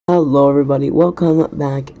Hello everybody, welcome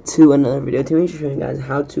back to another video. Today I'm showing you guys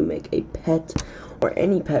how to make a pet, or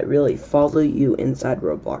any pet really, follow you inside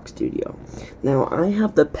Roblox Studio. Now I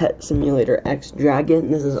have the Pet Simulator X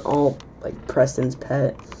Dragon. This is all like Preston's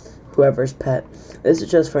pet, whoever's pet. This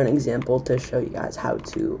is just for an example to show you guys how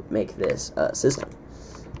to make this system.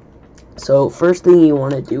 So first thing you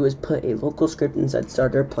want to do is put a local script inside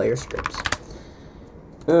starter player scripts.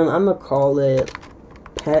 I'm gonna call it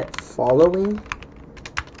pet following,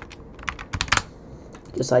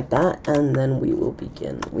 just like that, and then we will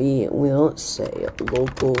begin. We will say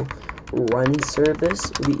local run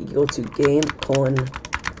service will be equal to game :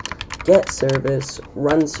 get service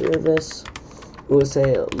run service. We will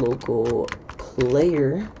say local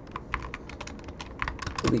player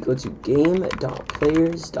will be equal to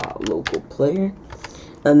game.players.local player,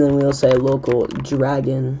 and then we will say local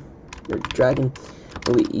dragon will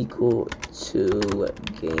be equal to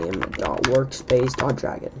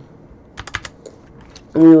game.workspace.dragon.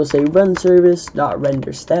 And we will say run service dot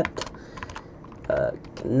render step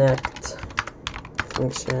connect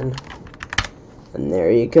function, and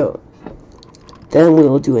there you go. Then we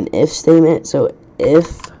will do an if statement. So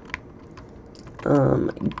if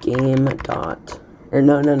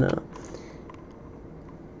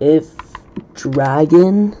if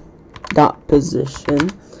dragon dot position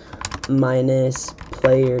minus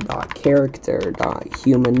player dot character dot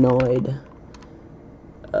humanoid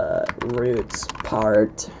roots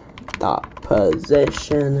part dot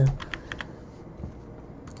position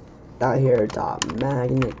dot here dot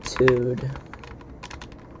magnitude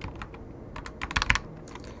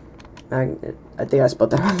I think I spelled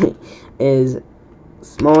that right, is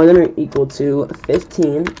smaller than or equal to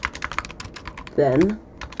 15. Then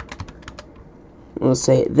we'll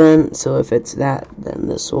say then, so if it's that, then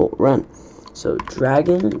this will run. So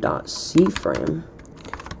dragon dot cframe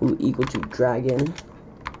will be equal to dragon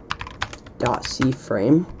dot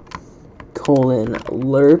cframe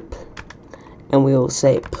lerp, and we will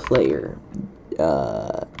say player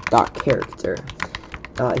dot character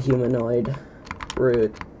dot humanoid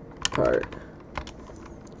root part,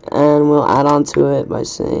 and we'll add on to it by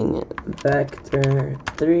saying vector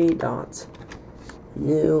 3 dot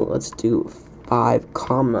new. Let's do 5,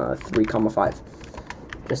 3, 5,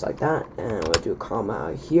 just like that, and we'll do a comma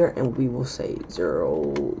out here, and we will say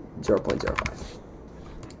 0.05.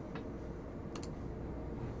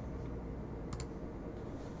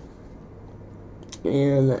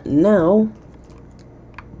 And now,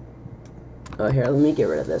 here, let me get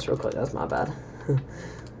rid of this real quick. That's my bad.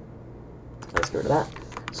 Let's get rid of that.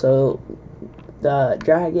 So the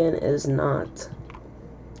dragon is not,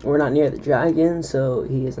 we're not near the dragon, so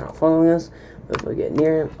he is not following us. If we get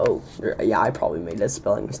near him, oh yeah, I probably made a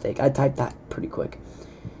spelling mistake. I typed that pretty quick.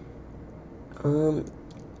 Attempt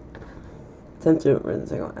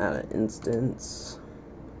to add an instance.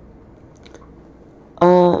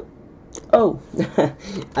 Oh,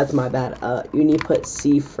 that's my bad. You need to put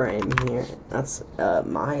C frame here. That's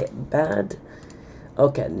my bad.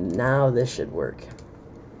 Okay, now this should work.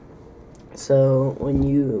 So when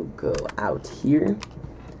you go out here,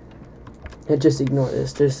 and just ignore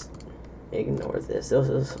this. Just ignore this. This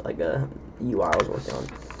is like a UI I was working on.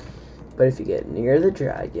 But if you get near the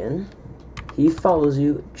dragon, he follows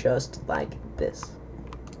you just like this.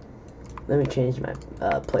 Let me change my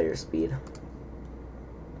player speed.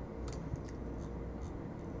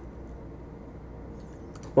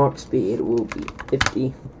 Walk speed will be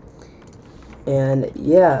 50. And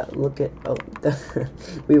yeah, look at, oh,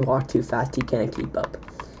 we walk too fast, he can't keep up.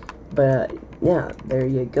 But yeah, there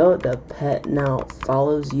you go. The pet now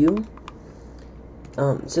follows you.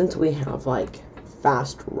 Since we have like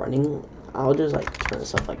fast running, I'll just like turn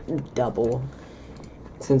this up like double,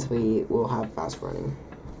 since we will have fast running.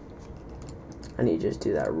 I need to just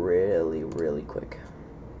do that really quick.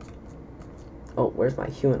 Oh, where's my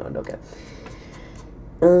humanoid? Okay.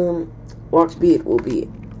 Walk speed will be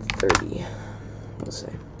 30, let's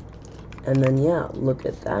say. And then yeah, look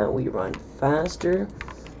at that, we run faster,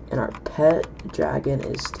 and our pet dragon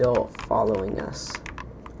is still following us.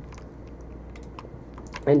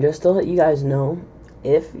 And just to let you guys know,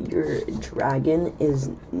 if your dragon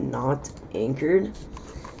is not anchored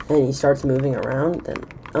and he starts moving around, then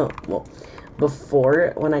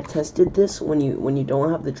before, when I tested this, when you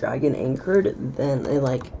don't have the dragon anchored, then it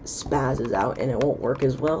like spazzes out and it won't work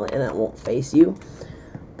as well, and it won't face you.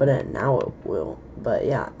 But now it will. But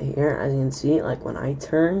yeah, here as you can see, like when I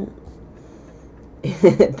turn,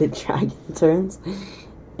 the dragon turns,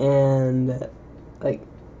 and like,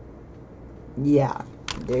 yeah,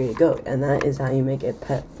 there you go. And that is how you make a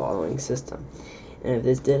pet following system. And if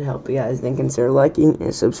this did help you guys, then consider liking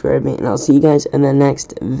and subscribing, and I'll see you guys in the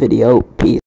next video. Peace.